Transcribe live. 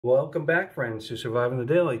Welcome back, friends, to Surviving the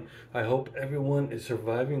Daily. I hope everyone is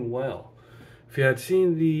surviving well. If you had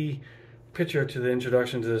seen the picture to the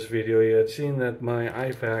introduction to this video, you had seen that my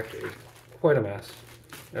IFAK is quite a mess.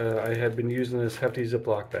 I had been using this hefty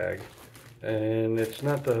Ziploc bag, and it's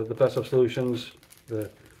not the best of solutions. The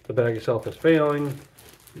bag itself is failing,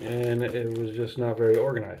 and it was just not very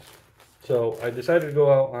organized. So I decided to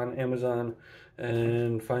go out on Amazon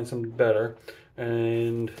and find something better,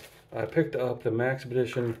 and I picked up the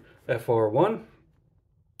Maxpedition FR-1,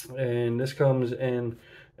 and this comes in,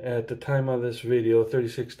 at the time of this video,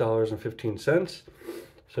 $36.15.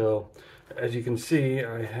 So as you can see,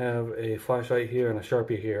 I have a flashlight here and a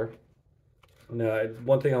Sharpie here. Now,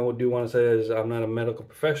 one thing I do want to say is I'm not a medical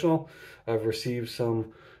professional. I've received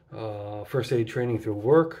some first aid training through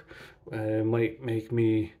work, and it might make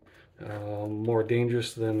me more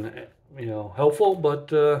dangerous than helpful,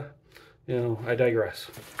 but I digress.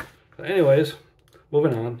 Anyways,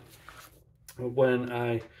 moving on. When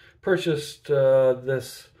I purchased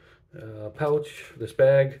this pouch, this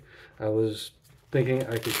bag, I was thinking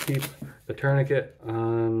I could keep the tourniquet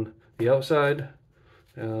on the outside.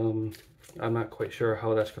 I'm not quite sure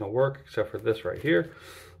how that's going to work, except for this right here.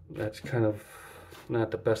 That's kind of not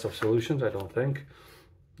the best of solutions, I don't think.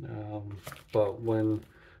 But when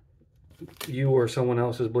you or someone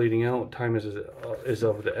else is bleeding out, time is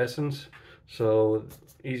of the essence. So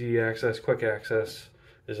easy access, quick access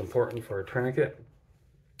is important for a tourniquet.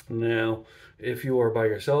 Now, if you are by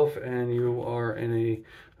yourself and you are in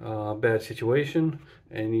a bad situation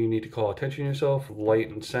and you need to call attention to yourself, light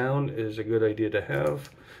and sound is a good idea to have.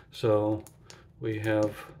 So we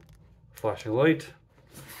have flashing light.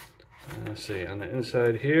 Let's see, on the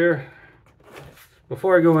inside here.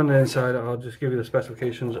 Before I go on the inside, I'll just give you the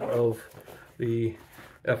specifications of the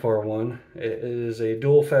FR-1. It is a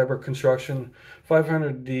dual fabric construction,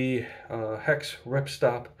 500D hex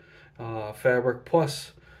ripstop fabric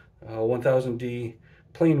plus 1000D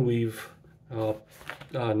plain weave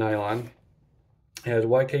nylon. It has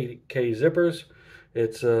YKK zippers.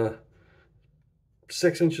 It's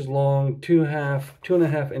 6 inches long,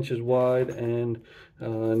 2.5 inches wide, and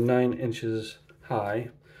 9 inches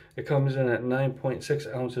high. It comes in at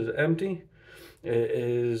 9.6 ounces empty. It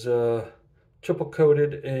is triple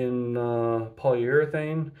coated in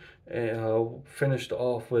polyurethane, finished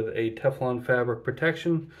off with a Teflon fabric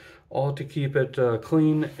protection, all to keep it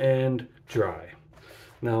clean and dry.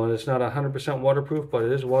 Now, it's not 100% waterproof, but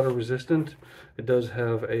it is water resistant. It does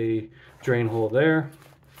have a drain hole there.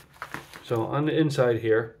 So on the inside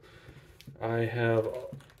here, I have,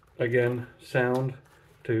 again, sound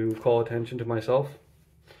to call attention to myself.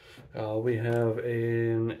 We have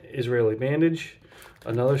an Israeli bandage,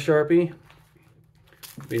 another Sharpie.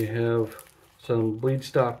 We have some bleed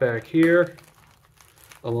stop back here,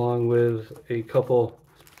 along with a couple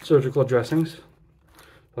surgical dressings.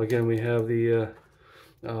 Again, we have the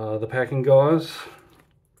packing gauze,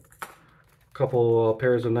 a couple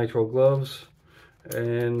pairs of nitrile gloves,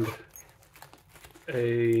 and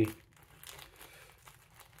an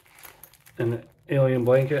alien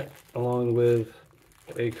blanket, along with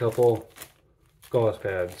a couple gauze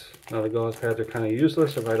pads. Now, the gauze pads are kind of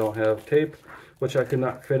useless if I don't have tape, which I could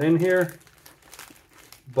not fit in here.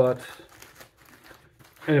 But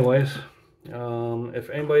anyways, if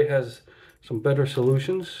anybody has some better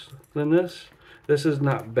solutions than this is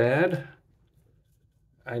not bad.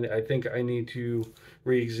 I think I need to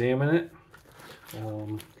re-examine it.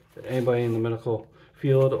 Anybody in the medical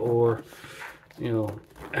field or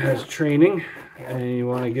has training and you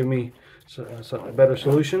want to give me a better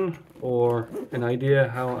solution or an idea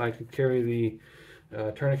how I could carry the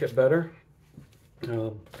tourniquet better,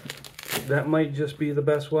 that might just be the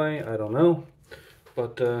best way. I don't know,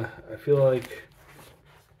 but I feel like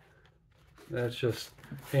that's just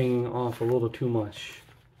hanging off a little too much.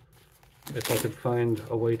 If I could find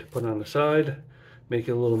a way to put it on the side, make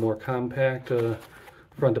it a little more compact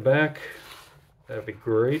front to back, that'd be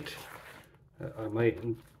great. I might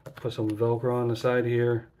put some Velcro on the side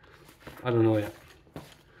here. I don't know yet.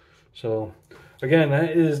 So again,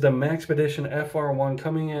 that is the Maxpedition FR-1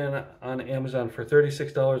 coming in on Amazon for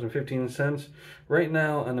 $36.15. Right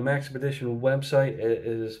now on the Maxpedition website, it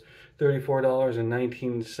is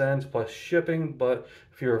 $34.19 plus shipping, but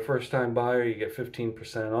if you're a first-time buyer, you get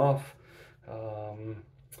 15% off.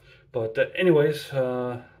 Anyways,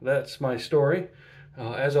 that's my story.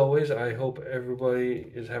 As always, I hope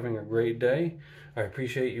everybody is having a great day. I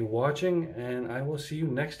appreciate you watching, and I will see you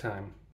next time.